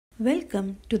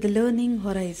Welcome to the Learning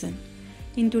Horizon.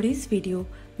 In today's video,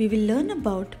 we will learn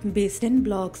about base 10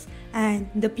 blocks and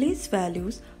the place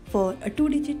values for a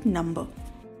 2-digit number.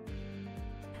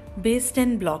 Base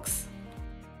 10 blocks.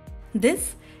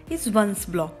 This is ones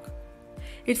block.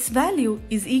 Its value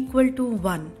is equal to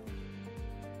 1.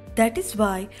 That is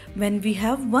why when we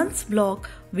have ones block,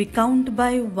 we count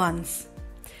by ones.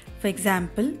 For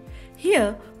example,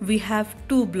 here we have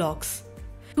 2 blocks.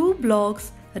 2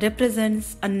 blocks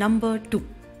represents a number 2.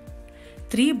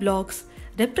 3 blocks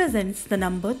represents the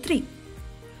number 3.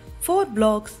 4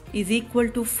 blocks is equal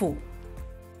to 4.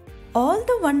 All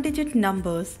the 1-digit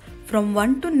numbers from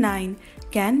 1 to 9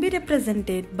 can be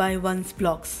represented by ones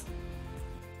blocks.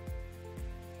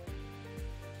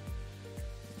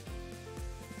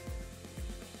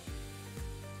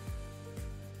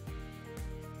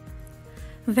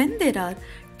 When there are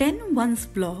 10 ones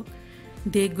block,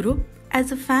 they group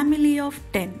as a family of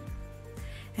 10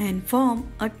 and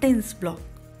form a tens block.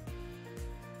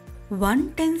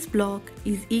 1 tens block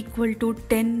is equal to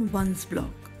 10 ones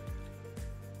block.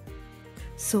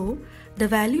 So, the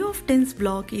value of tens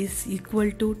block is equal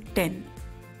to 10.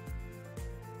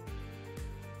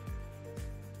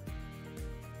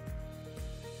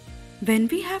 When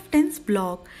we have tens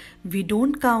block, we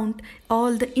don't count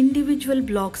all the individual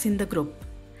blocks in the group.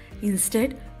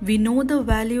 Instead, we know the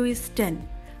value is 10.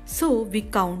 So we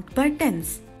count by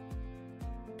tens.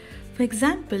 For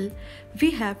example,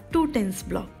 we have 2 tens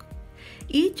block.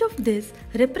 Each of this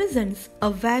represents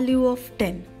a value of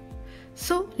 10.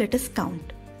 So let us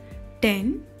count.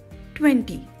 10,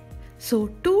 20. So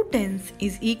 2 tens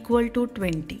is equal to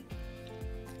 20.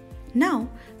 Now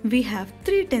we have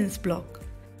 3 tens block.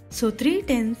 So 3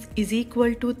 tens is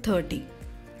equal to 30.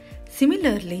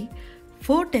 Similarly,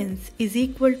 4 tens is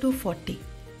equal to 40.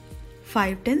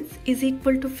 5 tens is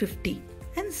equal to 50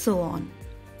 and so on.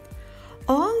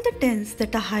 All the tens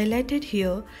that are highlighted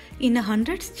here in a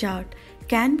hundreds chart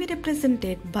can be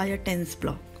represented by a tens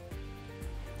block.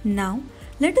 Now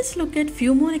let us look at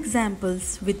few more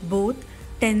examples with both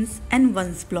tens and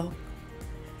ones block.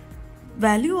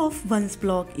 Value of ones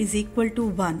block is equal to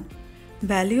 1.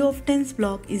 Value of tens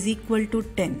block is equal to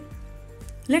 10.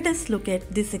 Let us look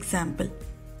at this example.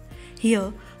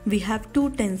 Here we have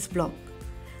 2 tens block.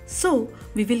 So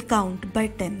we will count by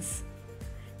tens.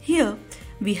 Here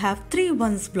we have 3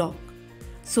 ones block.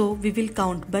 So we will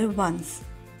count by ones.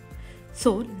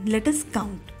 So let us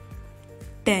count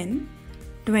 10,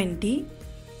 20,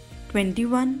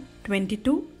 21,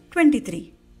 22,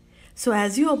 23. So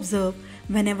as you observe,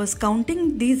 when I was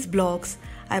counting these blocks,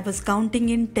 I was counting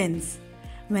in tens.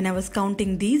 When I was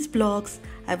counting these blocks,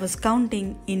 I was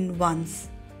counting in ones.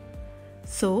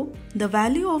 So, the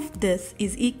value of this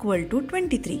is equal to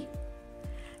 23.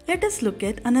 Let us look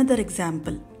at another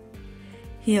example.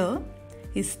 Here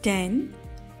is 10,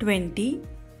 20,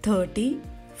 30,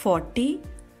 40,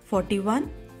 41,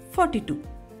 42.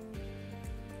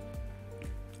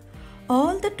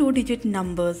 All the 2-digit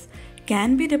numbers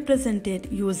can be represented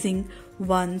using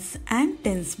ones and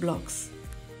tens blocks.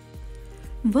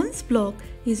 Ones block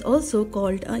is also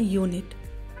called a unit.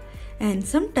 And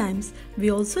sometimes we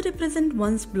also represent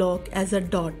ones block as a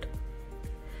dot.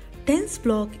 Tens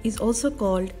block is also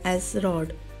called as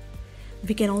rod.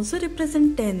 We can also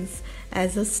represent tens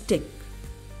as a stick.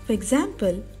 For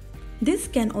example, this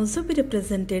can also be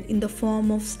represented in the form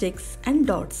of sticks and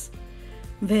dots,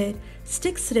 where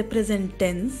sticks represent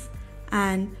tens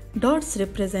and dots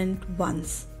represent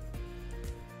ones.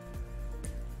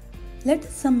 Let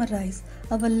us summarize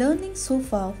our learning so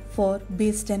far for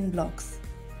base 10 blocks.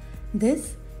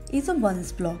 This is a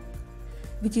ones block,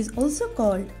 which is also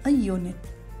called a unit.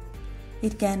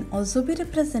 It can also be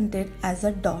represented as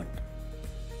a dot.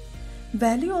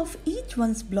 Value of each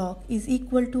ones block is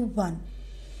equal to 1.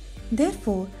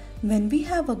 Therefore, when we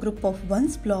have a group of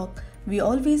ones block, we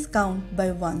always count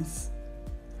by ones.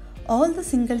 All the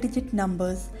single-digit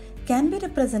numbers can be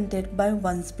represented by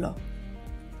ones block.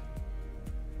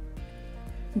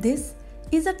 This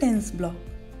is a tens block,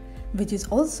 which is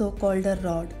also called a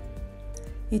rod.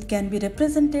 It can be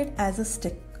represented as a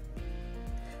stick.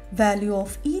 Value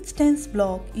of each tens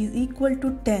block is equal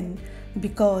to 10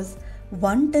 because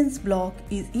 1 tens block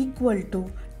is equal to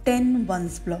 10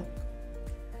 ones block.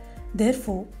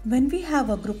 Therefore, when we have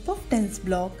a group of tens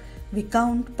block, we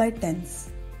count by tens.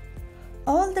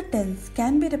 All the tens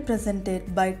can be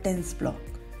represented by tens block.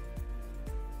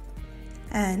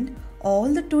 And all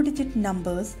the 2-digit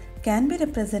numbers can be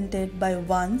represented by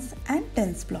ones and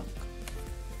tens block.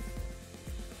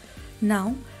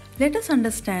 Now, let us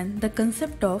understand the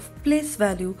concept of place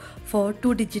value for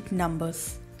 2-digit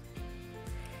numbers.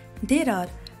 There are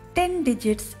 10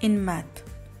 digits in math.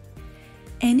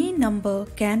 Any number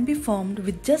can be formed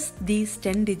with just these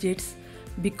 10 digits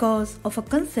because of a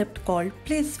concept called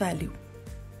place value.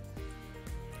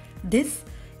 This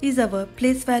is our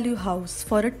place value house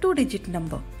for a 2-digit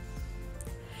number.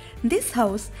 This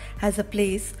house has a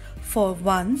place for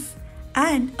ones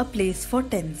and a place for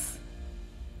tens.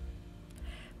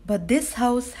 But this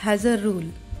house has a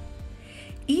rule.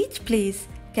 Each place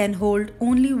can hold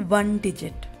only one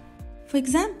digit. For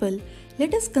example,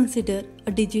 let us consider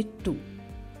a digit 2.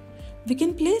 We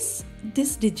can place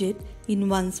this digit in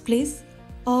ones place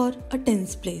or a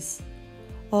tens place,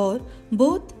 or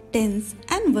both tens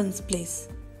and ones place.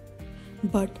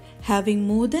 But having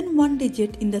more than one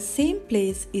digit in the same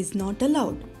place is not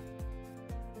allowed.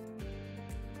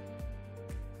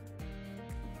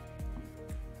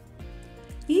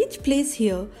 Each place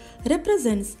here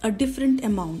represents a different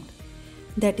amount.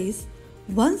 That is,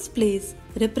 ones place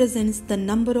represents the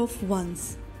number of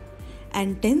ones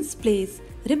and tens place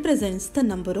represents the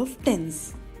number of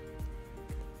tens.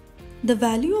 The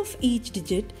value of each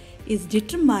digit is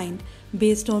determined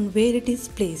based on where it is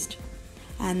placed,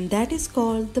 and that is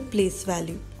called the place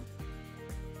value.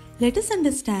 Let us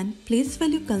understand place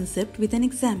value concept with an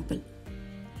example.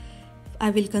 I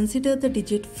will consider the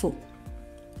digit 4.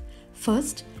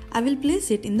 First, I will place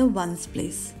it in the ones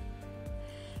place.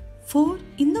 4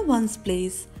 in the ones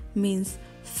place means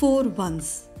 4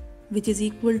 ones, which is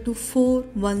equal to 4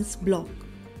 ones block.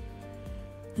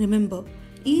 Remember,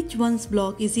 each ones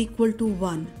block is equal to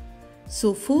 1,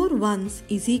 so 4 ones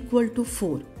is equal to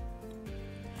 4.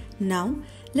 Now,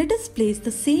 let us place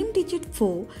the same digit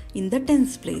 4 in the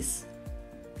tens place.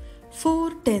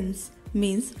 4 tens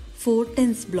means 4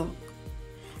 tens block,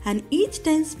 and each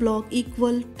tens block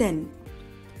equal 10.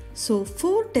 So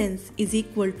 4 tens is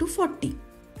equal to 40.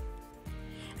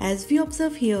 As we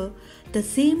observe here, the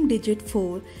same digit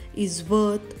 4 is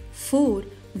worth 4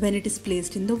 when it is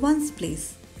placed in the ones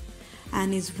place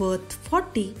and is worth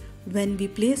 40 when we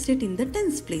placed it in the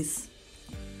tens place.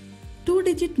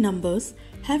 2-digit numbers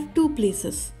have 2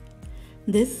 places.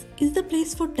 This is the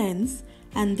place for tens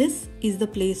and this is the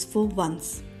place for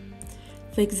ones.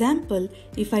 For example,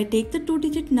 if I take the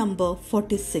 2-digit number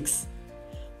 46,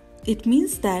 it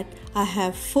means that I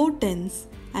have 4 tens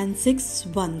and 6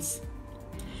 ones,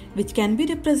 which can be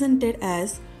represented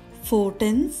as 4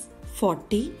 tens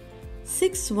 40,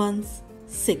 6 ones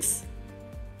 6.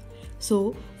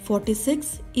 So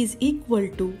 46 is equal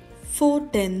to 4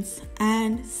 tens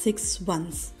and 6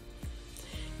 ones,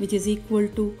 which is equal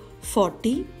to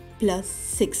 40 plus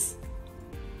 6.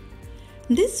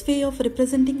 This way of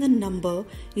representing a number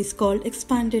is called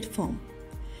expanded form,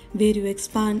 where you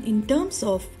expand in terms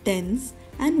of tens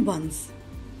and ones.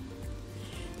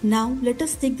 Now let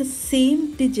us take the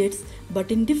same digits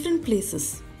but in different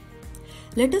places.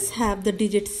 Let us have the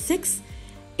digit 6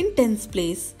 in tens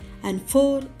place and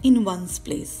 4 in ones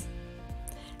place.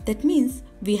 That means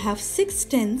we have 6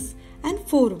 tens and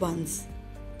 4 ones.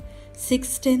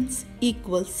 6 tens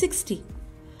equals 60.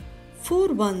 4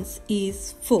 ones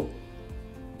is 4.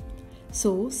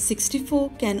 So 64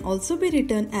 can also be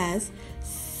written as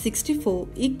 64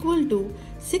 equal to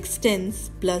 6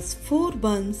 tens plus 4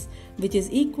 ones, which is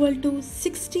equal to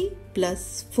 60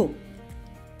 plus 4.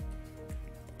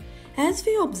 As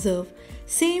we observe,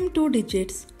 same 2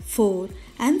 digits 4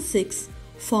 and 6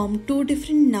 form 2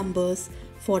 different numbers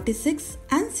 46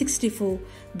 and 64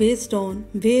 based on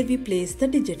where we place the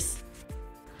digits.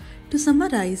 To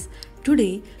summarize,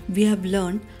 today we have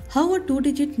learned how a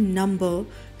 2-digit number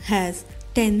has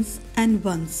tens and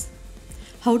ones,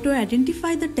 how to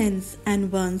identify the tens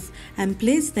and ones and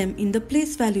place them in the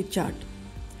place value chart,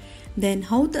 then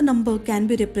how the number can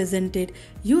be represented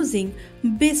using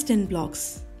base 10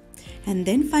 blocks, and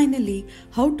then finally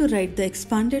how to write the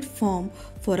expanded form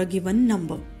for a given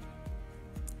number.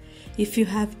 If you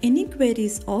have any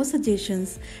queries or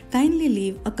suggestions, kindly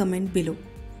leave a comment below.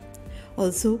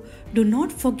 Also, do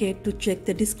not forget to check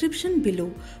the description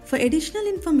below for additional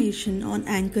information on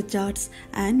anchor charts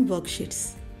and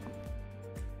worksheets.